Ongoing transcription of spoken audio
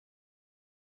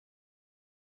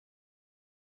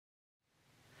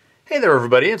Hey there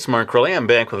everybody, it's Mark Crowley. I'm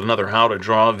back with another How to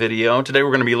Draw video. Today we're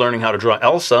going to be learning how to draw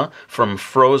Elsa from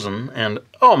Frozen, and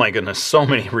oh my goodness, so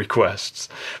many requests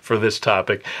for this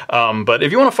topic. But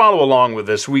if you want to follow along with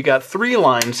this, we got three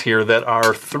lines here that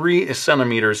are 3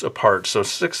 centimeters apart, so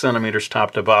 6 centimeters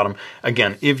top to bottom,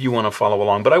 again, if you want to follow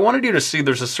along. But I wanted you to see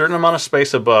there's a certain amount of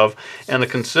space above and a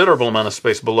considerable amount of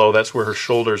space below. That's where her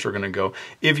shoulders are going to go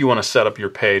if you want to set up your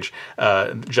page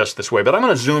just this way. But I'm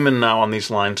going to zoom in now on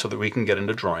these lines so that we can get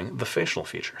into drawing the facial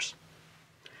features.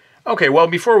 Okay, well,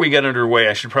 before we get underway,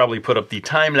 I should probably put up the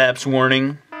time-lapse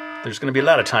warning. There's going to be a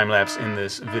lot of time-lapse in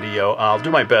this video. I'll do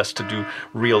my best to do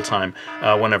real-time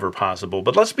whenever possible.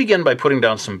 But let's begin by putting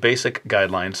down some basic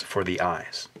guidelines for the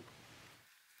eyes.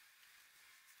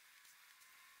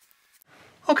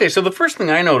 Okay, so the first thing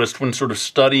I noticed when sort of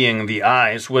studying the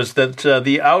eyes was that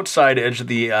the outside edge of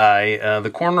the eye,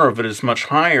 the corner of it is much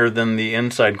higher than the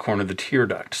inside corner of the tear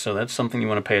duct. So that's something you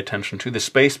want to pay attention to. The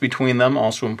space between them,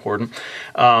 also important.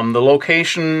 The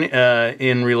location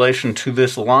in relation to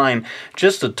this line,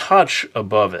 just a touch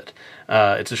above it.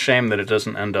 It's a shame that it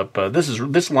doesn't end up,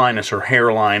 this line is her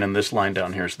hairline and this line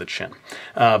down here is the chin.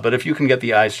 But if you can get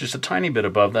the eyes just a tiny bit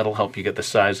above, that'll help you get the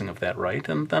sizing of that right.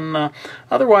 And then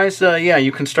otherwise, yeah,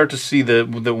 you can start to see that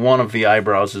one of the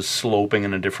eyebrows is sloping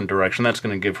in a different direction. That's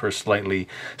going to give her a slightly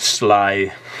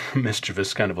sly,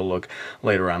 mischievous kind of a look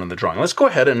later on in the drawing. Let's go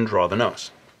ahead and draw the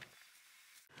nose.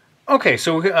 Okay,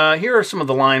 so here are some of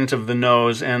the lines of the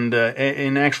nose, and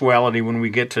in actuality, when we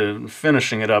get to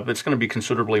finishing it up, it's going to be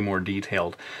considerably more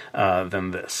detailed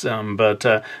than this.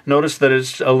 But notice that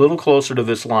it's a little closer to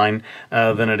this line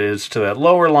than it is to that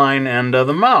lower line, and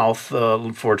the mouth,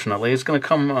 fortunately, is going to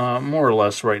come more or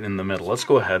less right in the middle. Let's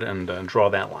go ahead and draw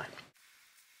that line.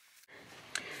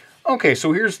 Okay,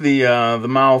 so here's the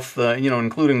mouth,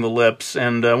 including the lips,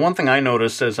 and one thing I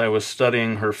noticed as I was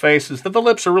studying her face is that the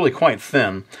lips are really quite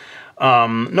thin.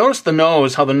 Notice the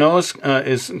nose, how the nose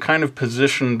is kind of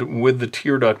positioned with the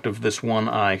tear duct of this one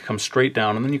eye, comes straight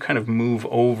down, and then you kind of move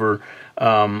over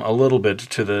a little bit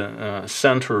to the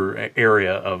center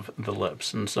area of the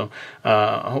lips. And so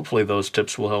hopefully those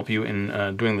tips will help you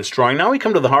in doing this drawing. Now we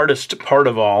come to the hardest part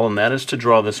of all, and that is to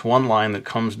draw this one line that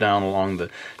comes down along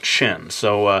the chin.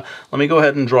 So let me go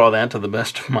ahead and draw that to the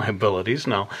best of my abilities,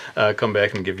 and I'll come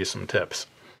back and give you some tips.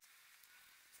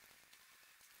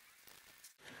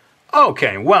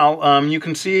 Okay, well, you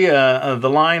can see the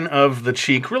line of the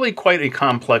cheek, really quite a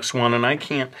complex one, and I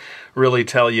can't really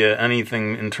tell you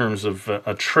anything in terms of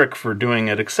a trick for doing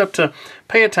it, except to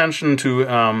pay attention to,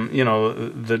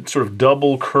 the sort of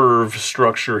double curve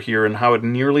structure here and how it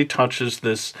nearly touches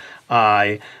this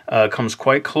eye, comes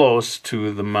quite close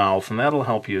to the mouth, and that'll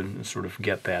help you sort of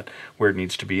get that where it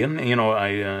needs to be. And,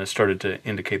 I started to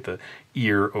indicate the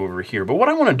ear over here. But what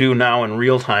I want to do now in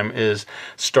real time is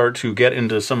start to get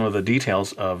into some of the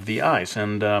details of the eyes.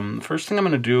 And the first thing I'm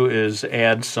going to do is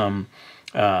add some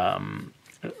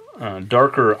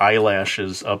darker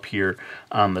eyelashes up here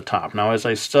on the top. Now, as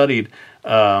I studied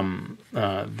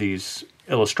these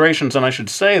illustrations, and I should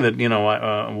say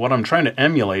that, what I'm trying to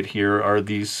emulate here are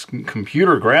these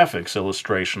computer graphics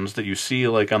illustrations that you see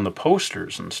like on the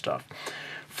posters and stuff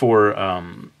for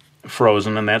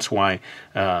Frozen, and that's why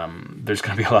there's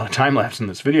going to be a lot of time lapse in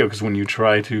this video, because when you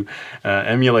try to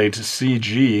emulate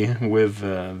CG with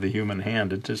the human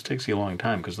hand, it just takes you a long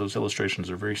time because those illustrations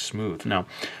are very smooth. Now,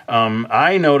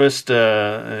 I noticed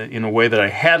in a way that I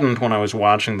hadn't when I was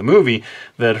watching the movie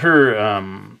that her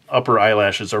upper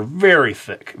eyelashes are very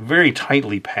thick, very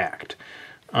tightly packed.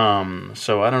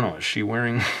 So I don't know, is she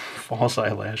wearing false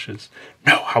eyelashes?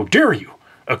 No, how dare you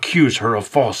accuse her of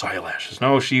false eyelashes.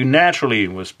 No, she naturally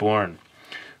was born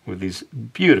with these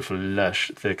beautiful, lush,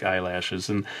 thick eyelashes.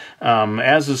 And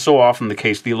as is so often the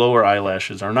case, the lower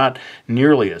eyelashes are not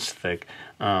nearly as thick.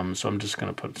 So I'm just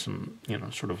going to put some,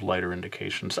 sort of lighter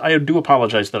indications. I do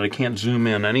apologize that I can't zoom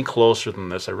in any closer than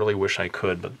this. I really wish I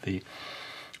could, but the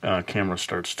camera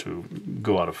starts to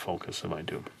go out of focus if I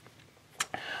do.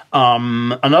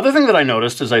 Another thing that I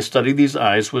noticed as I studied these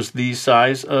eyes was the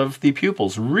size of the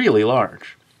pupils, really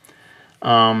large.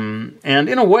 And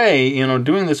in a way,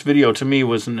 doing this video to me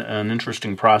was an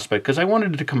interesting prospect, because I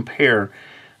wanted to compare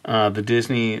the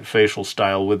Disney facial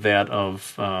style with that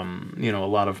of, a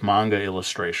lot of manga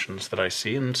illustrations that I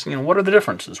see, and, what are the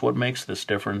differences? What makes this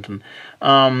different? And,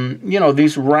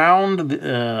 these round,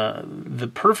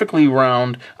 the perfectly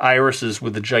round irises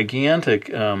with the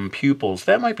gigantic pupils,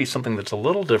 that might be something that's a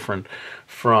little different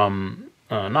from,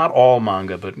 not all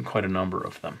manga, but quite a number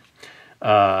of them.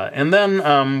 And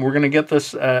then we're going to get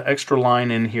this extra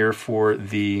line in here for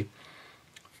the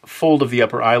fold of the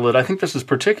upper eyelid. I think this is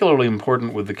particularly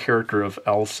important with the character of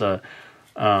Elsa,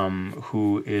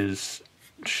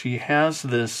 she has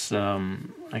this,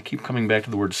 I keep coming back to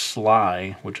the word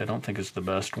sly, which I don't think is the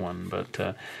best one,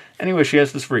 but anyway, she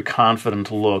has this very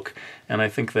confident look, and I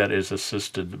think that is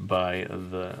assisted by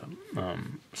the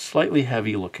slightly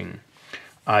heavy-looking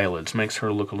eyelids. Makes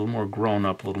her look a little more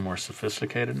grown-up, a little more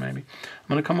sophisticated, maybe. I'm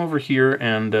going to come over here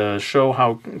and show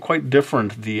how quite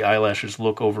different the eyelashes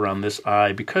look over on this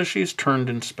eye, because she's turned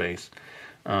in space,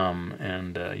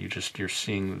 and you're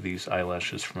seeing these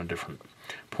eyelashes from a different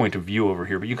point of view over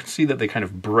here, but you can see that they kind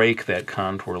of break that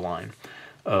contour line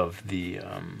of the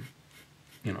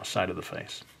side of the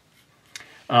face.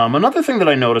 Another thing that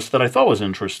I noticed that I thought was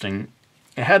interesting,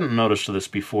 I hadn't noticed this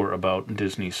before about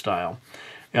Disney style.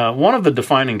 One of the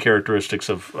defining characteristics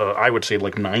of, I would say,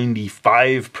 like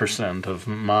 95% of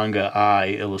manga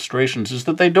eye illustrations is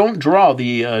that they don't draw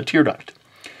the tear duct.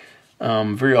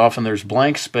 Very often there's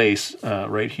blank space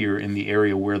right here in the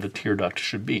area where the tear duct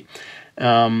should be.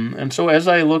 And so as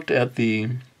I looked at the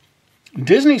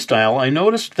Disney style, I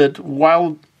noticed that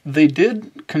while they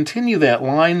did continue that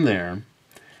line there,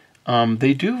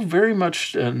 they do very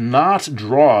much not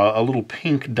draw a little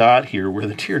pink dot here where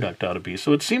the tear duct ought to be.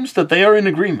 So it seems that they are in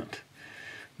agreement,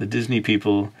 the Disney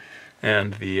people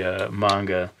and the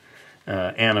manga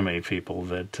anime people,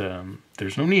 that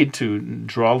there's no need to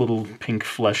draw a little pink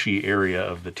fleshy area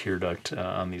of the tear duct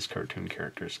on these cartoon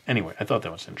characters. Anyway, I thought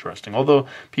that was interesting, although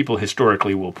people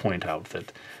historically will point out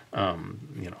that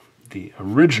the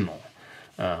original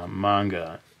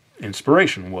manga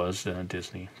inspiration was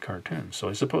Disney cartoons, so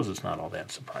I suppose it's not all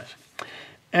that surprising.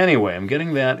 Anyway, I'm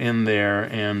getting that in there,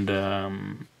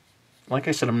 and like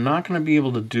I said, I'm not going to be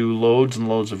able to do loads and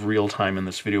loads of real time in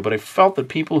this video, but I felt that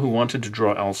people who wanted to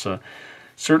draw Elsa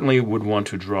certainly would want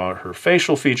to draw her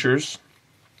facial features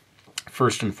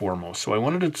first and foremost. So I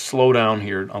wanted to slow down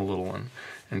here a little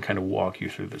and kind of walk you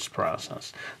through this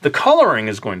process. The coloring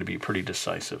is going to be pretty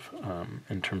decisive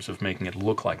in terms of making it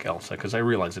look like Elsa, because I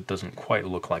realize it doesn't quite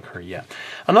look like her yet.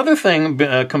 Another thing,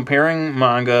 comparing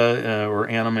manga or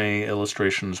anime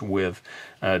illustrations with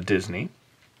Disney,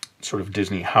 sort of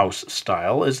Disney house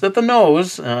style, is that the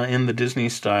nose in the Disney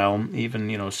style, even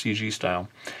CG style,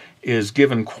 is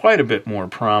given quite a bit more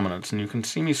prominence, and you can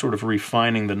see me sort of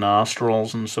refining the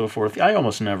nostrils and so forth. I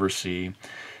almost never see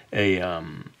a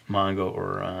manga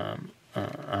or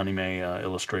anime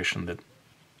illustration that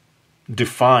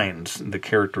defines the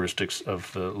characteristics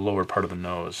of the lower part of the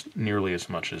nose nearly as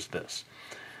much as this.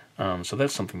 So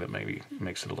that's something that maybe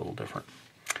makes it a little different.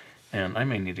 And I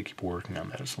may need to keep working on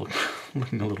that. It's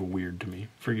looking a little weird to me.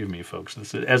 Forgive me, folks.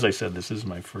 As I said, this is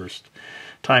my first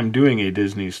time doing a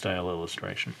Disney-style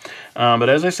illustration. But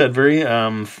as I said, very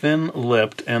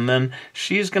thin-lipped. And then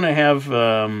she's going to have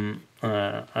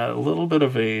a little bit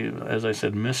of a, as I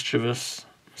said, mischievous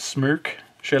smirk,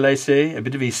 shall I say? A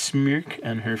bit of a smirk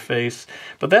on her face.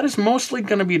 But that is mostly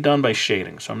going to be done by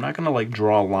shading. So I'm not going to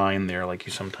draw a line there like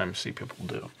you sometimes see people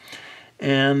do.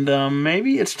 And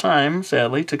maybe it's time,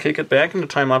 sadly, to kick it back into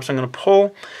time-lapse. I'm going to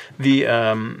pull the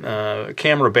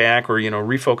camera back, or,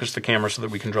 refocus the camera so that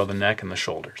we can draw the neck and the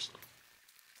shoulders.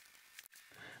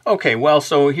 Okay, well,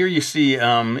 so here you see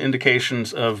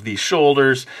indications of the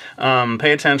shoulders.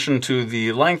 Pay attention to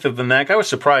the length of the neck. I was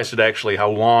surprised at actually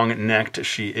how long-necked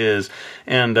she is.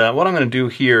 And what I'm going to do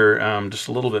here, just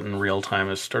a little bit in real time,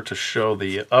 is start to show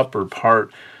the upper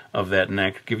part of that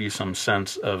neck, give you some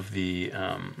sense of the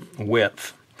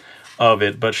width of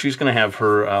it. But she's going to have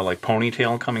her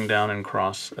ponytail coming down and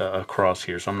across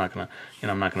here. So I'm not going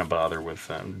to bother with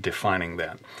defining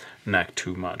that neck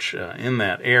too much in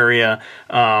that area.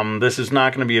 This is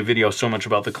not going to be a video so much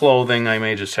about the clothing. I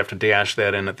may just have to dash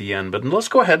that in at the end. But let's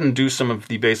go ahead and do some of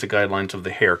the basic guidelines of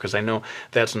the hair, because I know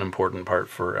that's an important part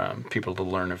for people to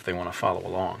learn if they want to follow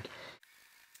along.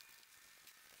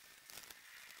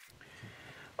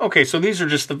 Okay, so these are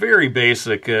just the very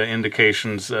basic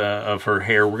indications of her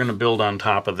hair. We're going to build on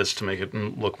top of this to make it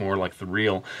look more like the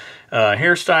real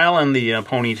hairstyle, and the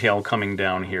ponytail coming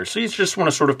down here. So you just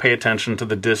want to sort of pay attention to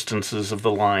the distances of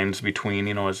the lines between,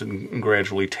 as it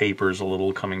gradually tapers a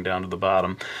little coming down to the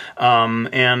bottom.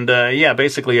 Yeah,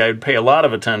 basically I'd pay a lot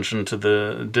of attention to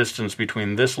the distance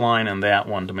between this line and that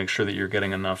one to make sure that you're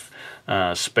getting enough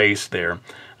space there.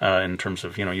 In terms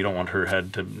of, you don't want her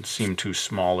head to seem too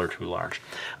small or too large.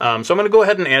 So I'm going to go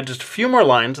ahead and add just a few more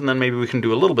lines, and then maybe we can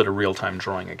do a little bit of real-time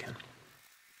drawing again.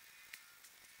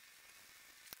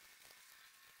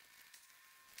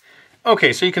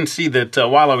 Okay, so you can see that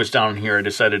while I was down here, I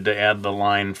decided to add the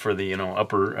line for the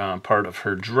upper part of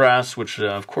her dress, which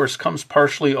of course comes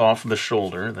partially off the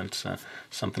shoulder. That's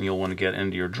something you'll want to get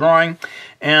into your drawing.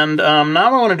 And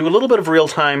now I want to do a little bit of real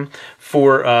time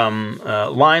for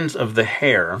lines of the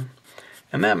hair.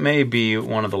 And that may be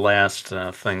one of the last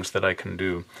things that I can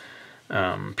do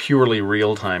purely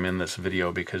real-time in this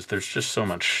video, because there's just so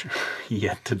much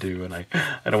yet to do, and I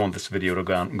don't want this video to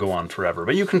go on forever.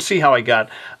 But you can see how I got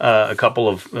a couple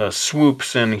of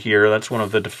swoops in here. That's one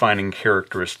of the defining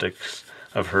characteristics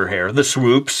of her hair. The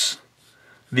swoops.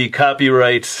 The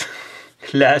copyright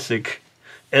classic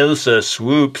Elsa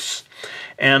swoops.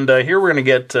 And here we're going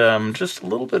to get just a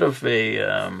little bit of a,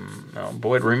 oh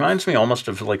boy, it reminds me almost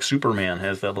of like Superman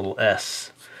has that little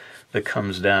S that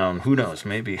comes down. Who knows,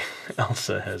 maybe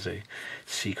Elsa has a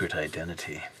secret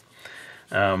identity.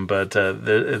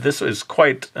 This is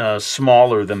quite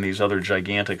smaller than these other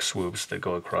gigantic swoops that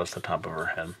go across the top of her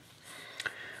head.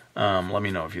 Let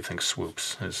me know if you think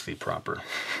swoops is the proper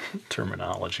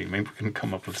terminology. Maybe we can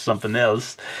come up with something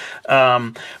else.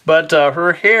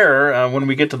 Her hair, when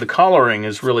we get to the coloring,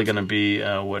 is really going to be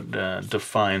what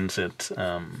defines it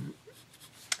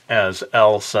as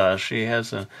Elsa. She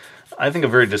has, I think, a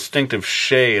very distinctive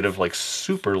shade of like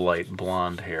super light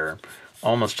blonde hair,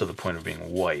 almost to the point of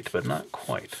being white, but not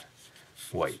quite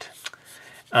white.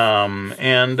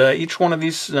 Each one of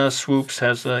these swoops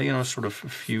has, you know, sort of a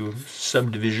few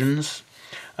subdivisions.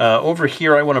 Over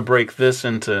here, I want to break this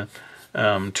into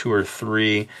 2 or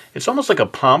 3. It's almost like a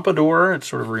pompadour. It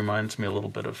sort of reminds me a little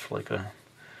bit of like a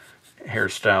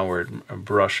hairstyle where it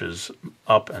brushes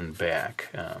up and back.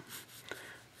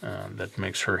 That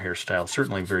makes her hairstyle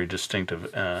certainly very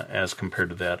distinctive as compared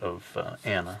to that of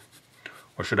Anna.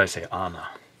 Or should I say Anna?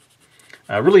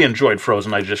 I really enjoyed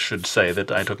Frozen. I just should say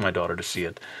that I took my daughter to see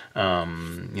it,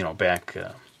 you know, back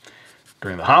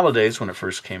during the holidays when it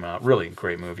first came out. Really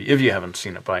great movie. If you haven't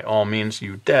seen it, by all means,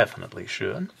 you definitely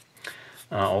should.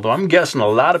 Although I'm guessing a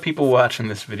lot of people watching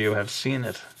this video have seen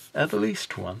it at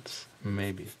least once,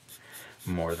 maybe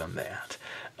more than that.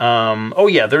 Oh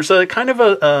yeah, there's a kind of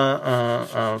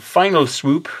a final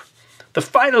swoop. The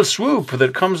final swoop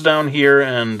that comes down here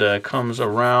and comes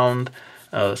around,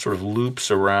 sort of loops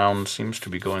around, seems to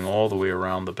be going all the way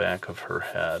around the back of her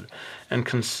head, and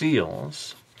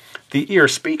conceals the ear.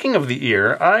 Speaking of the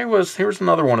ear, here's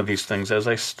another one of these things. As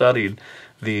I studied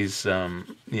these,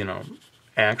 you know,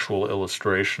 actual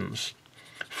illustrations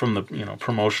from the, you know,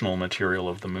 promotional material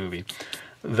of the movie,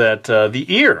 that the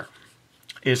ear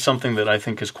is something that I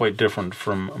think is quite different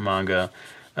from manga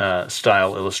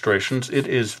style illustrations. It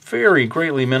is very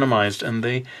greatly minimized, and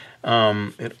it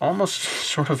almost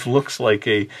sort of looks like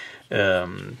a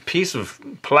piece of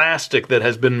plastic that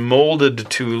has been molded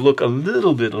to look a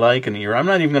little bit like an ear. I'm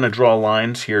not even going to draw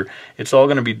lines here. It's all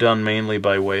going to be done mainly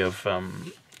by way of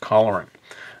coloring.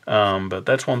 But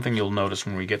that's one thing you'll notice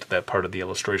when we get to that part of the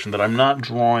illustration, that I'm not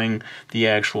drawing the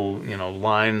actual, you know,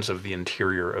 lines of the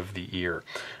interior of the ear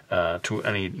to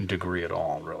any degree at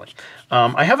all, really.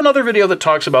 I have another video that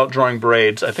talks about drawing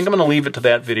braids. I think I'm going to leave it to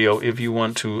that video if you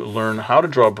want to learn how to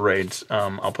draw braids.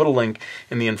 I'll put a link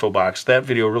in the info box. That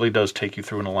video really does take you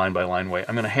through in a line-by-line way.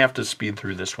 I'm going to have to speed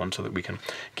through this one so that we can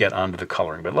get onto the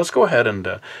coloring. But let's go ahead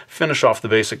and finish off the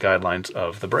basic guidelines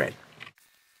of the braid.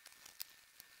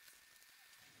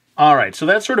 Alright, so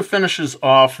that sort of finishes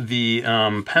off the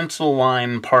pencil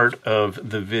line part of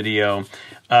the video,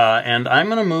 and I'm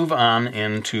going to move on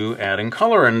into adding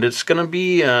color, and it's going to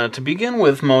be, to begin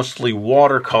with, mostly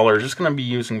watercolor. Just going to be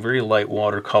using very light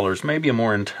watercolors, maybe a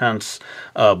more intense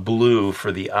blue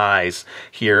for the eyes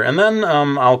here, and then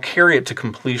I'll carry it to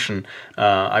completion,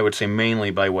 I would say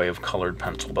mainly by way of colored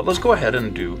pencil. But let's go ahead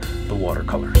and do the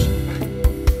watercolors.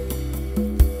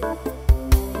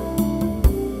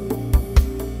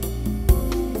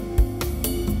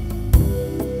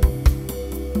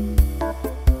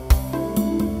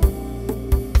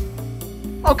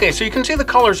 Okay, so you can see the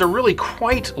colors are really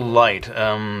quite light,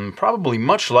 probably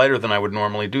much lighter than I would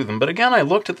normally do them. But again, I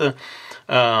looked at the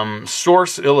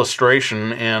source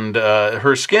illustration, and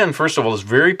her skin, first of all, is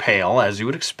very pale, as you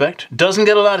would expect. Doesn't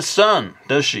get a lot of sun,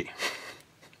 does she?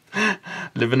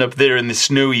 Living up there in the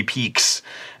snowy peaks,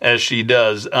 as she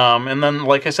does. And then,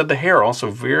 like I said, the hair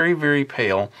also very, very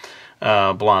pale.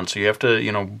 Blonde, so you have to,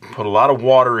 you know, put a lot of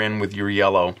water in with your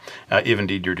yellow, if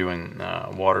indeed you're doing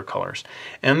watercolors.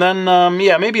 And then,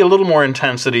 yeah, maybe a little more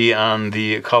intensity on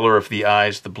the color of the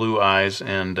eyes, the blue eyes,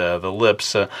 and the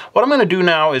lips. What I'm going to do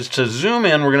now is to zoom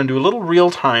in. We're going to do a little real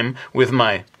time with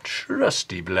my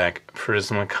trusty black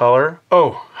Prismacolor.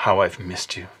 Oh, how I've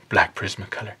missed you, black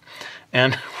Prismacolor.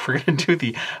 And we're going to do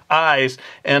the eyes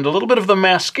and a little bit of the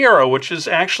mascara, which is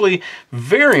actually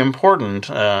very important,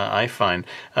 I find,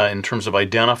 in terms of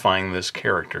identifying this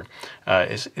character.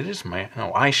 It is my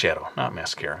eyeshadow, not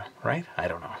mascara, right? I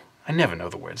don't know. I never know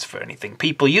the words for anything.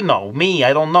 People, you know me,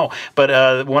 I don't know.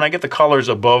 But when I get the colors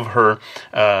above her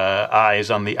eyes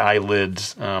on the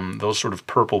eyelids, those sort of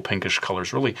purple pinkish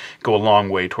colors really go a long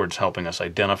way towards helping us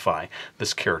identify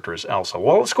this character as Elsa.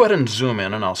 Well, let's go ahead and zoom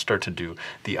in, and I'll start to do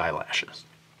the eyelashes.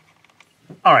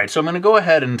 All right, so I'm going to go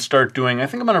ahead and start doing, I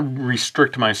think I'm going to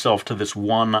restrict myself to this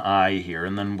one eye here,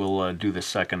 and then we'll do the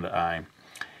second eye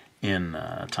in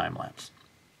time-lapse.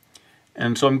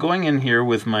 And so I'm going in here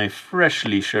with my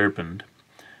freshly sharpened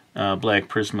black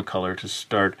Prismacolor to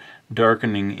start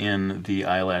darkening in the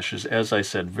eyelashes. As I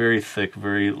said, very thick,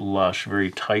 very lush, very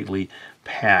tightly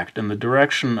packed. And the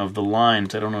direction of the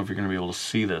lines, I don't know if you're going to be able to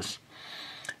see this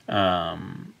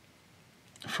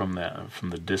from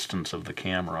the distance of the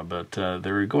camera, but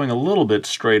they're going a little bit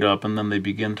straight up, and then they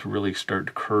begin to really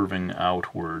start curving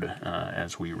outward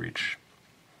as we reach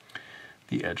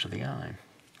the edge of the eye.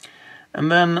 And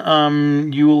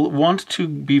then you'll want to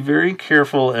be very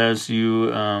careful as you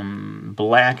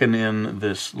blacken in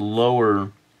this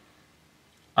lower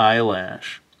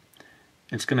eyelash.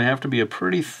 It's going to have to be a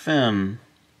pretty thin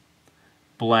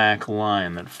black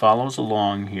line that follows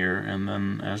along here, and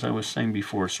then, as I was saying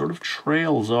before, sort of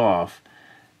trails off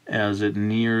as it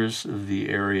nears the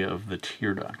area of the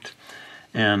tear duct.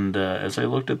 And as I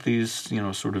looked at these,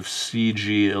 sort of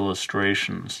CG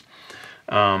illustrations,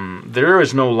 there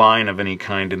is no line of any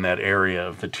kind in that area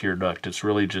of the tear duct. It's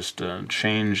really just a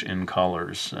change in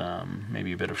colors,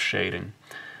 maybe a bit of shading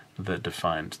that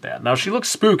defines that. Now, she looks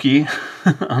spooky,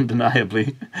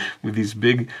 undeniably, with these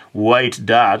big white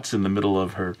dots in the middle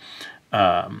of her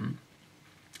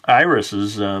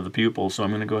irises, the pupils. So I'm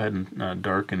going to go ahead and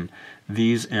darken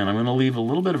these in. I'm going to leave a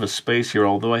little bit of a space here,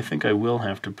 although I think I will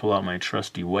have to pull out my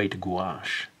trusty white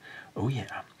gouache. Oh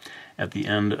yeah. At the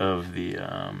end of the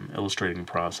illustrating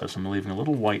process, I'm leaving a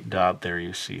little white dot there,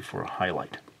 you see, for a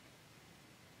highlight.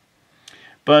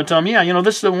 But yeah,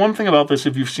 this is the one thing about this.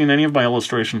 If you've seen any of my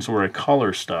illustrations where I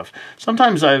color stuff,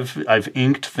 sometimes I've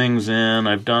inked things in.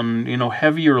 I've done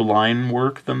heavier line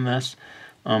work than this.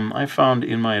 I found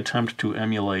in my attempt to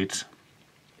emulate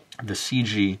the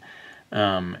CG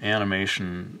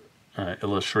animation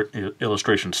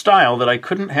illustration style that I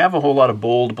couldn't have a whole lot of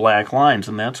bold black lines,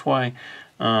 and that's why.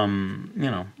 I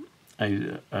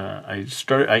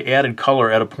added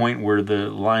color at a point where the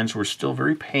lines were still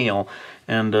very pale,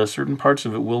 and certain parts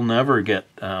of it will never get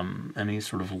any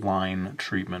sort of line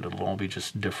treatment. It'll all be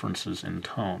just differences in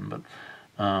tone. But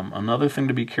another thing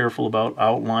to be careful about,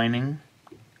 outlining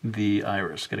the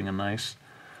iris, getting a nice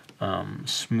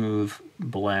smooth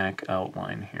black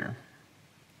outline here.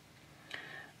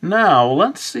 Now,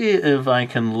 let's see if I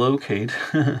can locate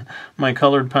my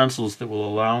colored pencils that will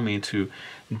allow me to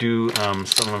do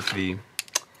some of the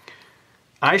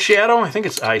eyeshadow. I think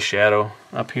it's eyeshadow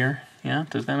up here. Yeah,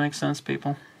 does that make sense,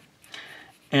 people?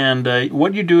 And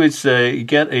what you do is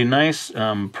get a nice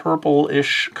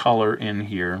purple-ish color in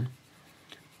here.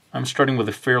 I'm starting with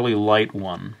a fairly light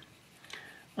one,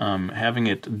 having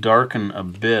it darken a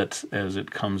bit as it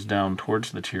comes down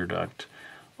towards the tear duct.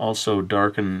 Also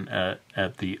darken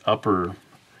at the upper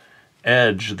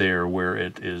edge there where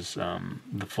it is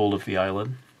the fold of the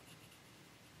eyelid.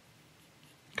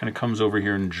 Kind of comes over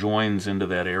here and joins into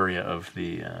that area of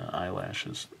the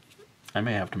eyelashes. I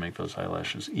may have to make those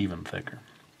eyelashes even thicker.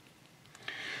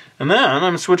 And then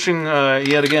I'm switching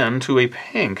yet again to a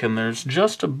pink, and there's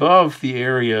just above the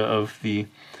area of the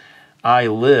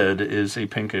eyelid is a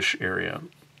pinkish area.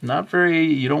 Not very,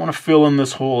 you don't want to fill in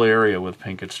this whole area with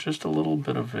pink. It's just a little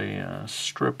bit of a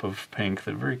strip of pink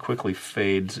that very quickly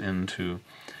fades into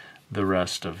the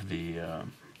rest of the,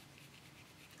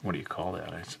 what do you call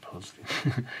that, I suppose,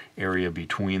 the area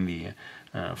between the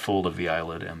fold of the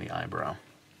eyelid and the eyebrow.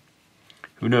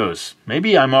 Who knows?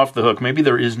 Maybe I'm off the hook. Maybe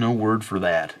there is no word for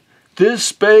that. This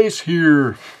space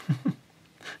here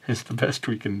is the best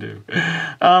we can do.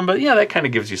 But yeah, that kind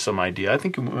of gives you some idea. I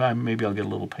think maybe I'll get a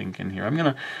little pink in here. I'm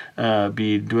going to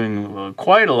be doing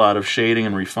quite a lot of shading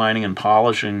and refining and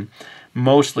polishing,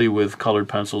 mostly with colored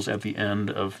pencils at the end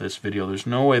of this video. There's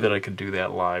no way that I could do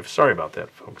that live. Sorry about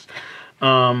that, folks.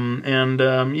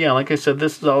 Yeah, like I said,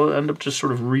 I'll end up just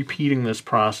sort of repeating this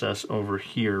process over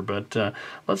here. But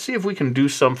let's see if we can do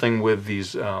something with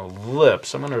these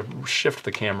lips. I'm going to shift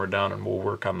the camera down and we'll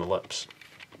work on the lips.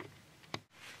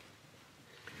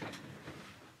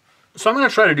 So I'm going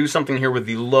to try to do something here with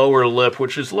the lower lip,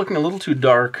 which is looking a little too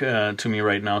dark to me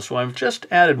right now. So I've just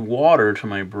added water to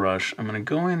my brush. I'm going to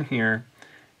go in here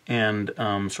and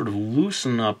sort of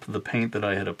loosen up the paint that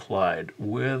I had applied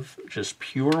with just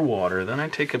pure water. Then I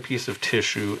take a piece of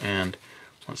tissue and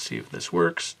let's see if this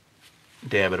works.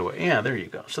 dab it away. Yeah, there you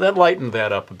go. So that lightened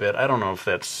that up a bit. I don't know if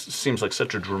that seems like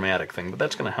such a dramatic thing, but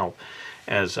that's going to help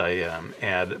as I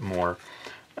add more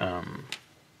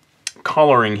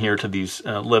coloring here to these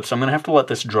lips. I'm going to have to let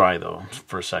this dry, though,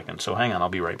 for a second. So hang on, I'll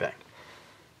be right back.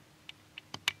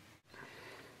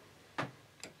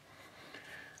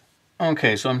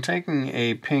 Okay, so I'm taking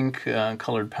a pink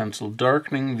colored pencil,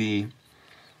 darkening the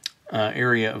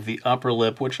area of the upper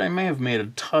lip, which I may have made a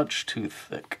touch too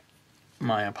thick.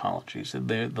 My apologies.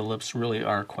 The lips really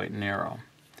are quite narrow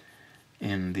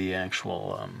in the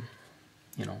actual,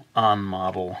 you know,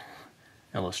 on-model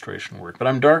illustration work. But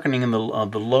I'm darkening in the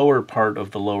lower part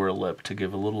of the lower lip to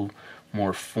give a little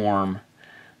more form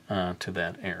to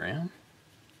that area.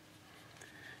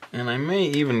 And I may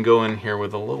even go in here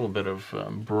with a little bit of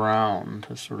brown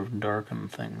to sort of darken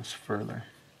things further.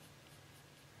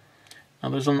 Now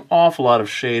there's an awful lot of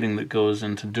shading that goes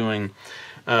into doing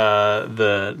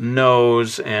the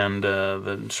nose and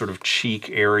the sort of cheek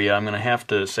area. I'm going to have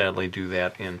to sadly do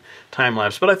that in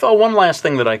time-lapse. But I thought one last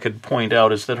thing that I could point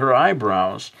out is that her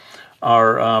eyebrows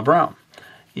are brown,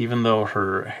 even though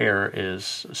her hair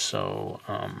is so,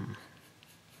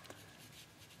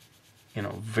 you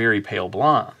know, very pale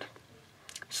blonde.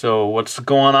 So what's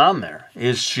going on there?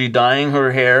 Is she dyeing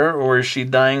her hair or is she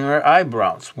dyeing her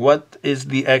eyebrows? What is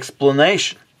the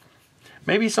explanation?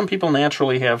 Maybe some people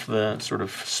naturally have the sort of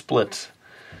split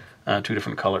two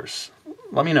different colors.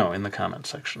 Let me know in the comment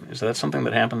section. Is that something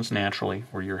that happens naturally,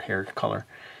 where your hair color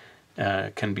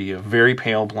can be a very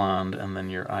pale blonde and then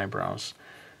your eyebrows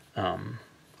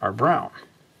are brown?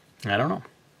 I don't know.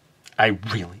 I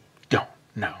really don't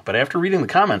know. But after reading the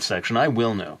comment section, I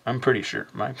will know. I'm pretty sure.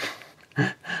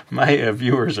 My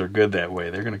viewers are good that way.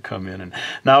 They're going to come in. And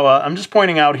now I'm just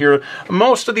pointing out here,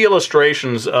 most of the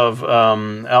illustrations of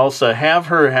Elsa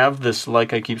have this,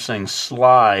 like I keep saying,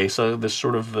 sly, so this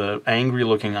sort of the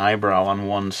angry-looking eyebrow on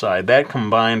one side. That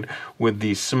combined with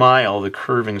the smile, the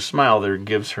curving smile, there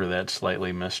gives her that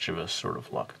slightly mischievous sort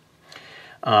of look.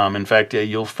 In fact,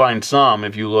 you'll find some,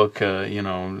 if you look, you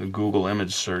know, Google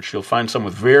image search, you'll find some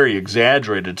with very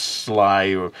exaggerated,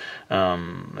 sly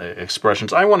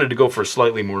expressions. I wanted to go for a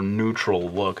slightly more neutral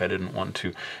look. I didn't want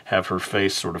to have her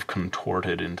face sort of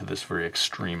contorted into this very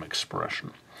extreme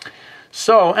expression.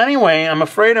 So anyway, I'm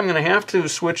afraid I'm going to have to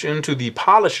switch into the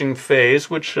polishing phase,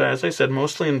 which, as I said,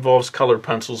 mostly involves colored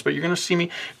pencils, but you're going to see me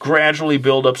gradually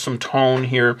build up some tone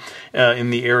here in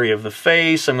the area of the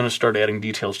face. I'm going to start adding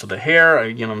details to the hair.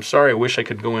 I'm sorry, I wish I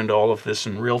could go into all of this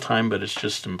in real time, but it's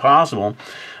just impossible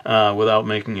without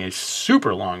making a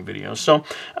super long video. So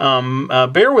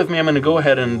bear with me. I'm going to go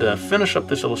ahead and finish up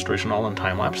this illustration all in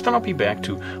time-lapse. Then I'll be back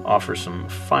to offer some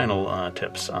final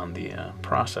tips on the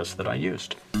process that I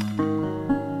used.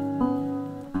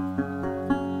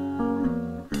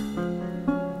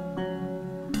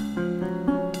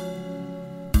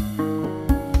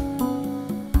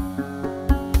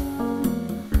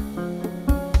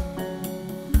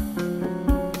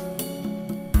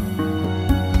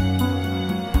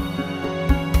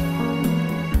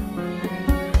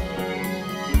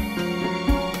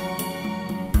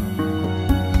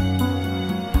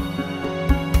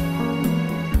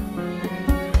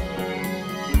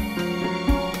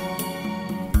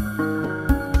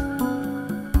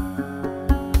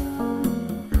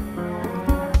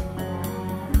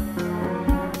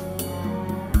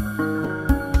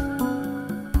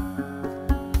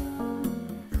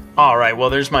 Alright, well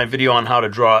there's my video on how to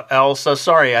draw Elsa.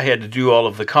 Sorry I had to do all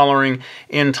of the coloring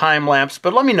in time-lapse,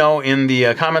 but let me know in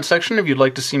the comment section if you'd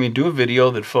like to see me do a video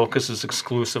that focuses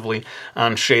exclusively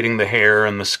on shading the hair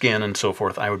and the skin and so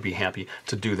forth. I would be happy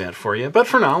to do that for you. But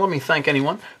for now, let me thank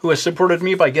anyone who has supported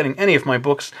me by getting any of my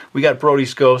books. We got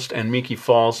Brody's Ghost and Miki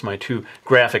Falls, my two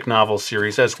graphic novel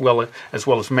series, as well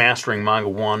as Mastering Manga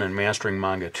 1 and Mastering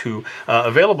Manga 2,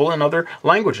 available in other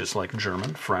languages like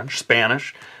German, French,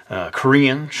 Spanish,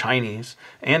 Korean, Chinese,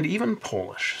 and even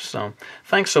Polish. So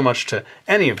thanks so much to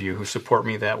any of you who support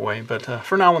me that way. But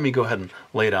for now, let me go ahead and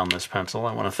lay down this pencil.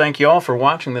 I want to thank you all for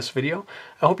watching this video.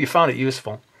 I hope you found it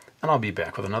useful, and I'll be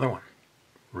back with another one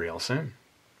real soon.